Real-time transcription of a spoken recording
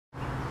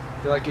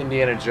I feel like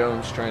Indiana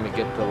Jones trying to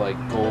get the like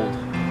gold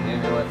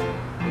amulet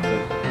with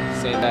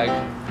the sandbag.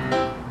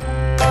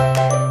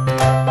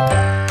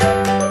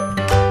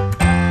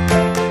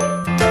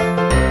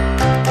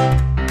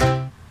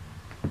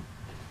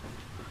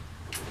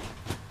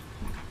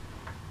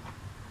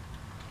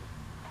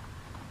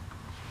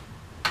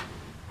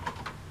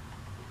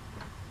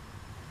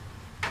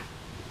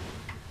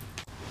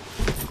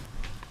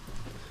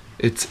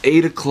 It's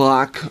 8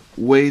 o'clock,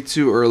 way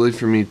too early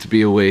for me to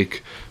be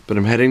awake, but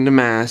I'm heading to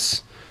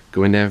Mass,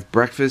 going to have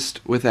breakfast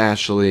with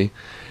Ashley,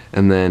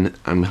 and then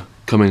I'm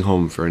coming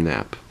home for a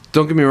nap.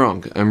 Don't get me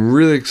wrong, I'm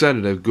really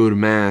excited to go to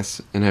Mass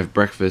and have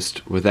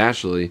breakfast with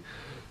Ashley,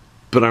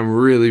 but I'm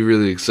really,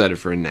 really excited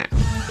for a nap.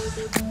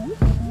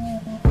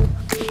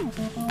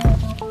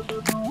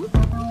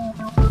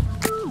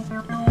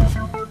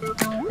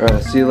 Alright,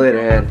 I'll see you later,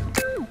 Ed.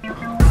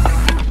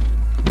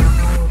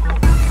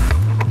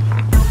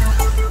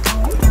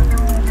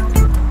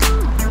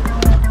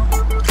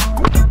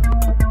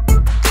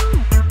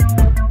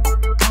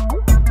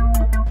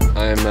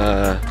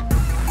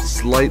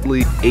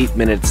 Slightly 8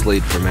 minutes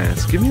late for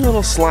Mass. Give me a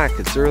little slack,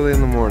 it's early in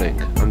the morning.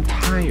 I'm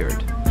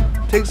tired.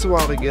 Takes a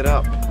while to get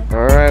up.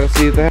 Alright, I'll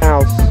see you at the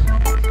house.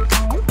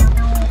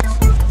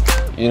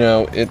 You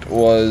know, it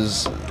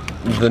was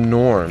the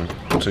norm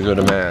to go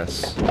to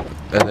Mass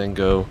and then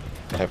go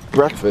have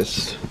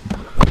breakfast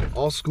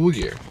all school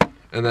year.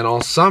 And then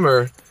all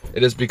summer,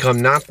 it has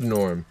become not the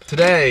norm.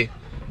 Today,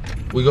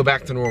 we go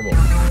back to normal.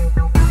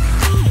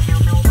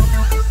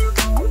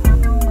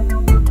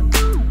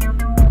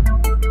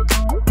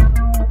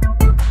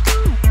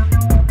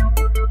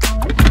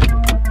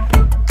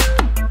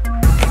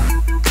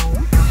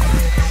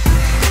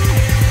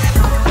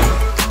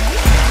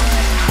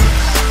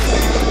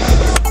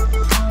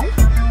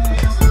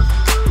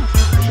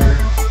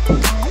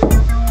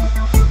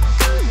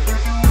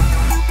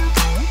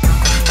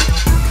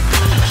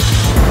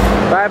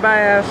 Bye-bye,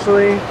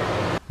 Ashley.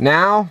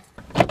 Now,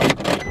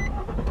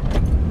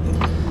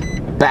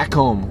 back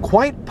home.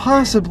 Quite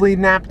possibly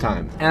nap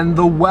time. And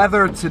the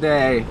weather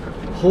today,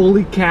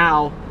 holy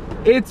cow,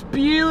 it's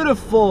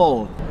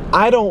beautiful.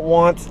 I don't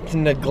want to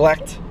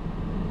neglect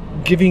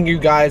giving you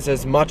guys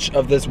as much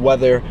of this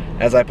weather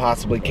as I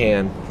possibly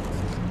can.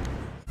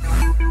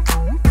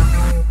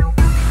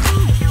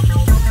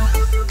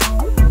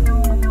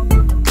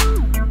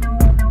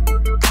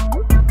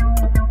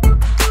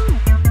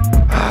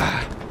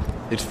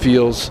 It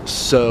feels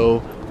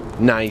so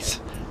nice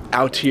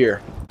out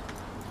here.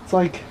 It's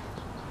like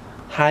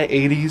high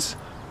 80s,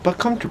 but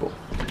comfortable.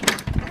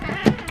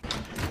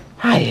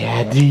 Hi,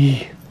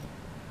 Eddie.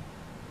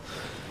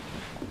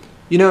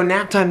 You know,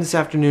 nap time this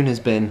afternoon has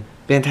been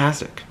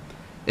fantastic.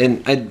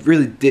 And I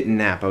really didn't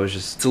nap.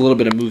 It's a little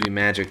bit of movie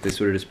magic. They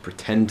sort of just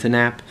pretend to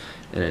nap,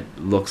 and it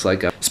looks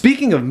like a...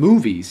 Speaking of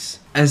movies,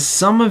 as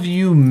some of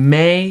you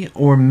may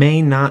or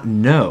may not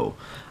know,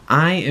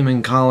 I am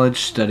in college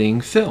studying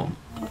film.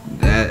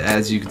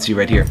 As you can see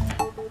right here.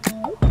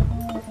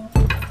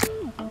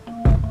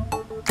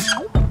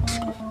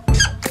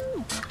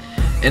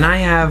 And I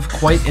have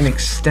quite an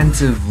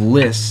extensive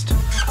list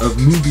of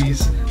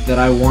movies that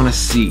I want to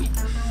see.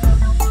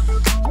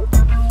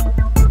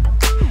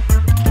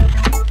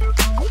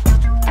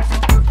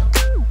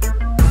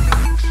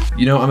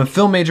 You know, I'm a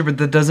film major, but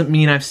that doesn't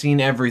mean I've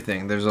seen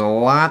everything. There's a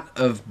lot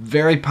of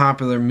very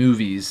popular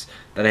movies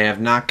that I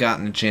have not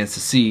gotten a chance to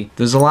see.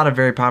 There's a lot of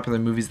very popular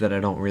movies that I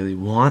don't really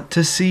want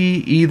to see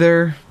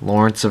either.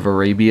 Lawrence of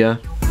Arabia.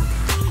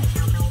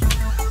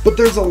 But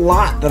there's a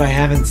lot that I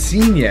haven't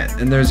seen yet,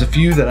 and there's a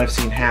few that I've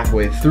seen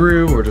halfway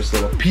through or just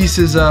little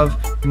pieces of.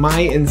 My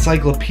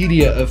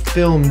encyclopedia of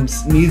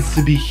films needs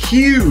to be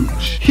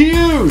huge.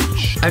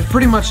 Huge! I've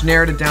pretty much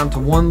narrowed it down to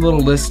one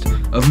little list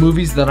of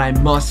movies that I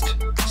must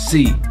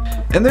see.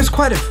 And there's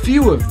quite a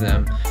few of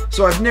them,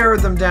 so I've narrowed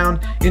them down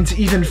into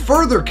even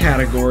further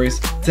categories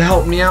to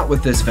help me out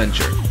with this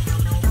venture.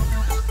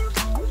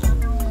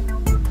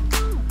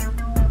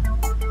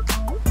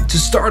 To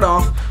start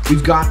off,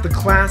 we've got the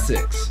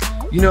classics.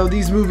 You know,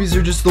 these movies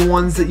are just the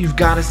ones that you've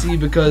got to see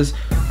because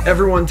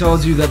everyone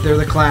tells you that they're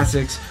the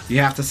classics, you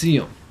have to see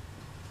them.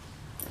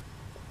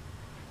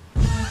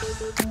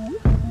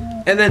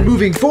 And then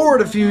moving forward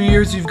a few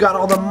years, you've got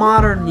all the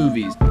modern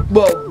movies.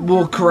 Well,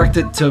 we'll correct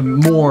it to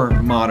more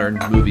modern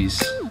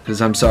movies,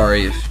 because I'm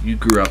sorry if you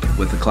grew up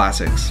with the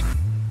classics.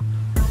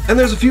 And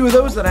there's a few of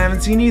those that I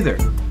haven't seen either.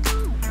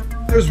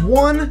 There's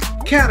one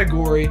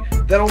category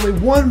that only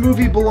one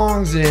movie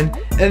belongs in,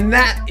 and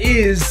that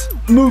is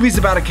movies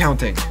about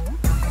accounting.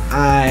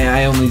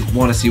 I only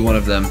want to see one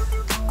of them,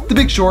 The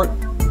Big Short,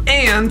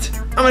 and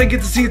I'm gonna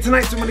get to see it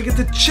tonight, so I'm gonna get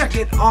to check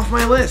it off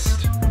my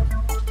list.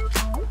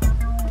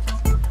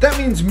 That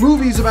means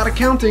movies about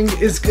accounting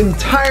is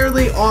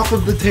entirely off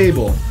of the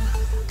table.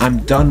 I'm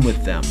done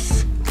with them.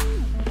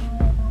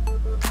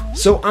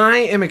 So I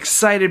am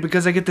excited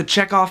because I get to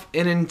check off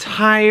an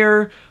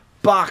entire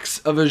box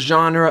of a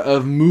genre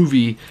of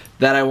movie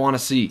that I want to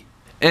see.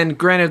 And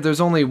granted, there's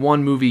only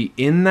one movie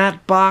in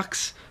that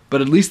box,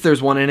 but at least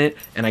there's one in it,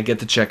 and I get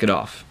to check it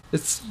off.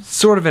 it's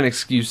sort of an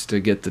excuse to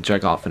get to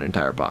check off an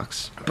entire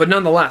box. But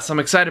nonetheless, I'm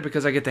excited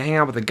because I get to hang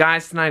out with the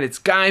guys tonight. It's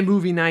guy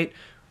movie night.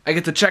 I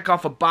get to check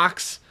off a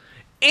box,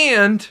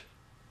 and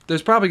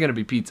there's probably gonna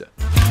be pizza.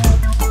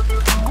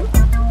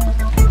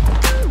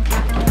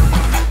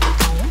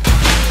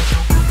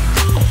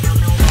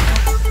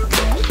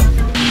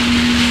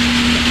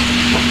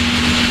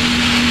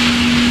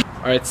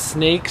 Alright,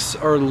 snakes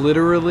are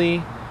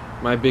literally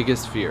my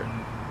biggest fear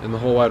in the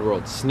whole wide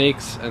world.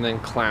 Snakes and then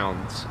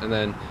clowns and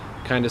then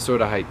kind of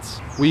sort of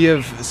heights. We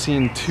have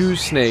seen two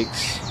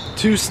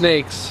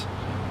snakes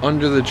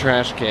under the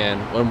trash can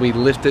when we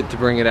lift it to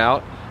bring it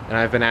out, and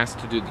I've been asked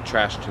to do the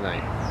trash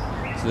tonight.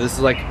 So this is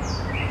like,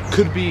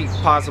 could be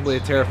possibly a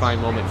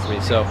terrifying moment for me.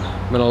 So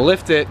I'm gonna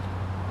lift it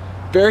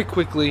very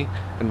quickly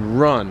and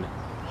run,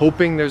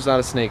 hoping there's not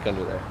a snake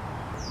under there.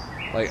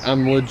 Like,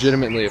 I'm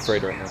legitimately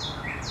afraid right now.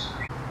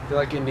 I feel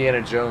like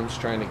Indiana Jones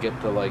trying to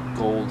get the like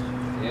gold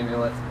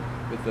amulet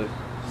with the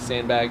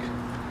sandbag,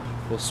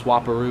 little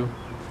swapperoo.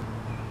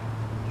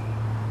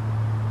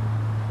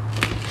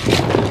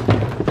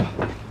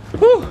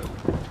 Whew.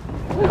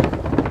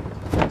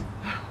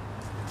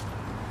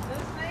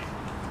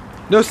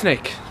 No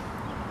snake.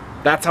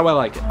 That's how I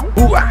like it.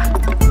 Ooh, ah.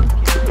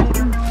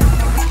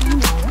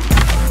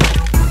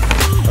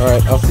 All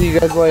right, I'll see you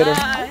guys later.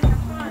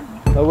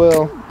 I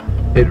will.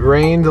 It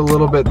rained a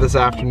little bit this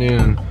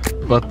afternoon,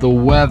 but the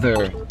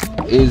weather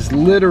is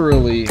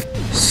literally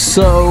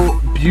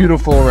so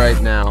beautiful right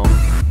now.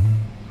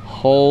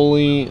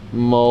 Holy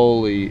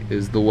moly,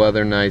 is the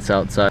weather nice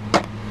outside.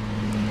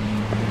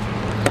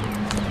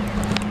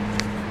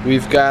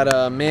 We've got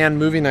a man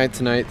movie night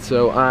tonight,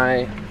 so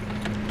I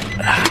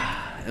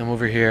am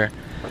over here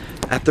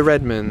at the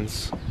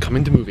Redmonds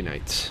coming to movie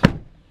nights.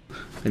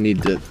 I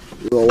need to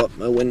roll up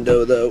my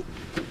window though.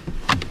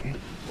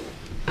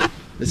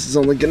 This is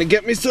only gonna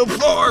get me so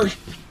far.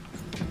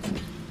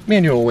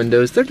 Manual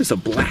windows, they're just a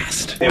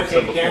blast.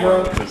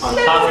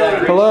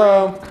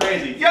 Hello.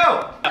 Crazy.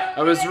 Yo!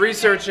 I was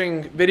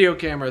researching video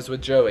cameras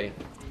with Joey.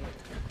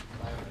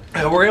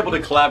 We're able to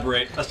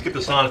collaborate. Let's get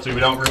this on so we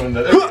don't ruin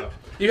the video.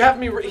 He has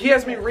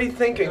me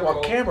rethinking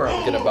what camera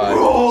I'm gonna buy.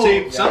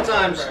 See,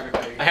 sometimes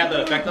I have that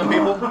effect on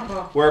people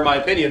where my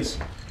opinions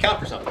count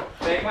for something.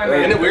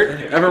 Isn't it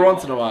weird? Every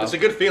once in a while. It's a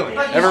good feeling.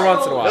 Every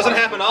once in a while. It doesn't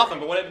happen often,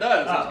 but when it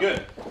does, it's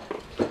good.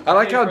 I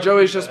like how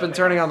Joey's just been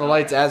turning on the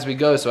lights as we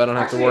go, so I don't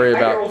have to worry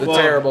about the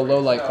terrible low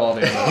light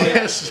quality.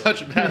 It's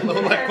such bad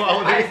low light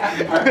quality.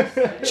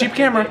 Cheap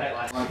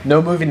camera.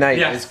 No movie night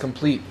is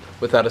complete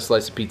without a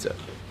slice of pizza.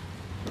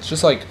 It's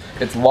just like,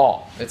 it's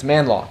law. It's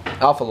man law.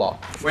 Alpha law.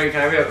 Wait,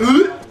 can I get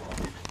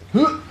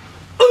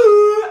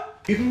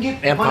You can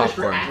get And punished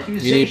for popcorn. You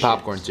accusation. need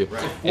popcorn too.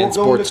 Before And going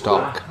sports to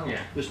court. talk. Yeah.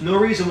 There's no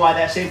reason why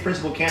that same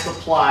principle can't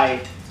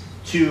apply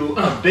to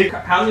a big.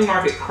 housing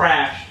market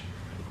crashed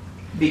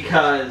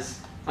because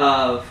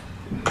of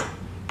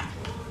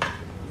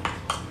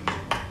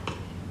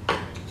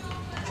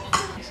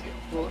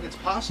Well, it's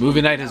possible.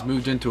 Movie night has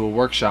moved into a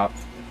workshop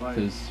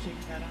because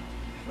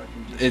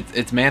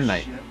it's man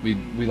night. We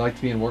like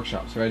to be in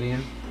workshops, right,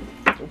 Ian?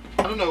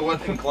 I don't know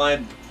what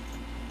inclined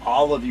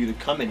all of you to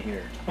come in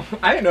here.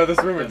 I didn't know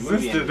this room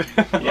existed.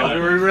 Yeah,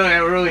 we're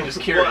really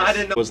just curious. Well, I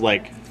didn't know. I was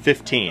like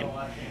 15,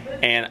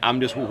 and I'm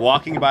just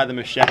walking by the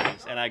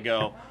machetes, and I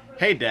go,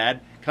 "Hey,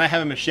 Dad, can I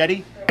have a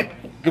machete?"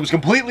 I was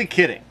completely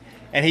kidding,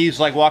 and he's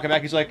like walking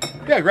back. He's like,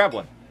 "Yeah, grab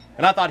one,"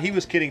 and I thought he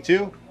was kidding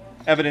too.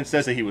 Evidence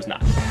says that he was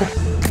not.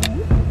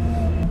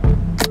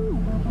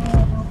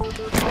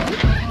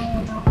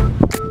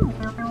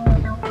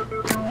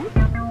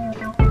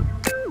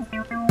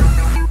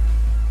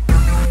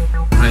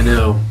 I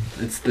know,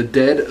 it's the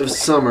dead of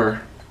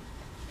summer,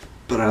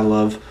 but I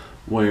love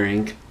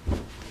wearing.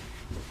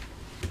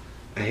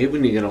 I hate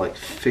when you gotta like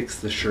fix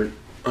the shirt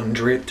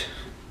under it.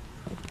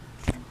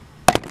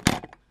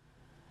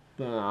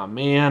 Aw,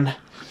 man.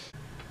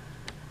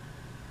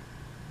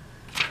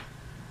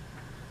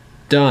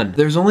 Done.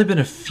 There's only been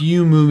a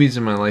few movies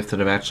in my life that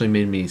have actually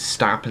made me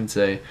stop and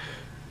say,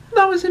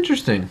 that was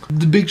interesting.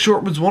 The Big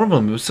Short was one of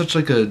them. It was such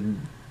like a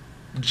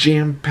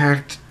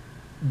jam-packed,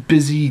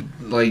 busy,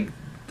 like,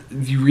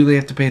 you really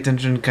have to pay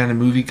attention kind of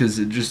movie because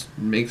it just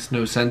makes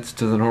no sense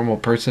to the normal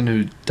person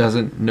who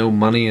doesn't know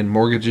money and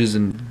mortgages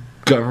and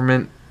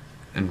government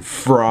and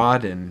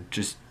fraud and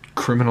just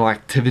criminal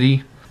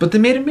activity. But they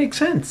made it make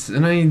sense,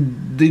 and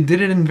they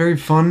did it in very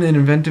fun and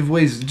inventive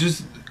ways.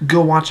 Just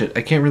go watch it.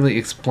 I can't really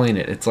explain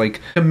it. It's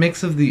like a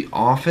mix of The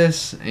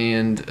Office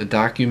and a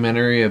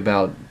documentary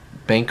about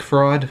bank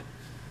fraud.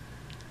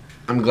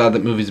 I'm glad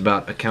that movies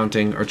about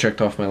accounting are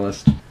checked off my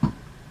list.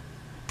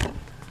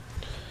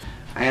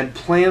 I had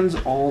plans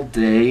all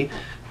day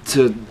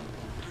to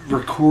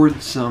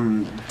record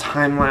some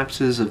time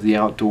lapses of the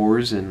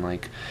outdoors and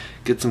like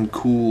get some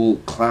cool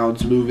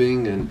clouds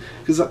moving, and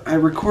because I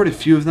record a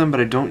few of them but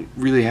I don't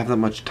really have that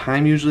much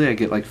time usually. I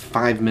get like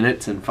 5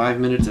 minutes, and 5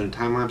 minutes in a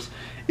time lapse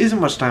isn't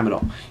much time at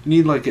all. You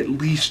need like at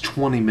least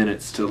 20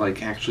 minutes to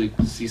like actually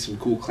see some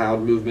cool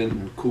cloud movement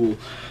and cool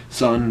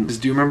sun.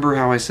 Do you remember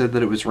how I said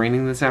that it was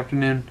raining this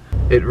afternoon?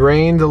 It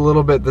rained a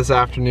little bit this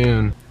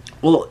afternoon.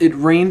 Well, it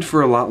rained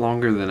for a lot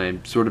longer than I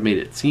sort of made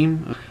it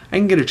seem. I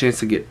didn't get a chance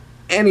to get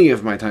any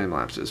of my time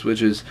lapses,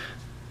 which is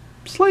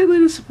slightly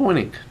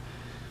disappointing.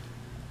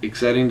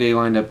 Exciting day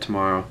lined up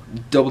tomorrow.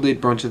 Double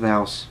date brunch at the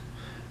house.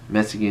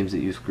 Messy games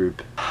at youth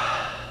group.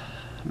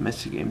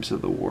 Messy games are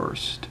the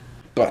worst.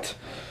 But,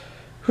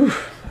 whew,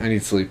 I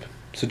need sleep.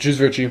 So choose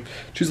virtue,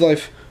 choose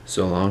life.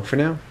 So long for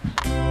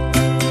now.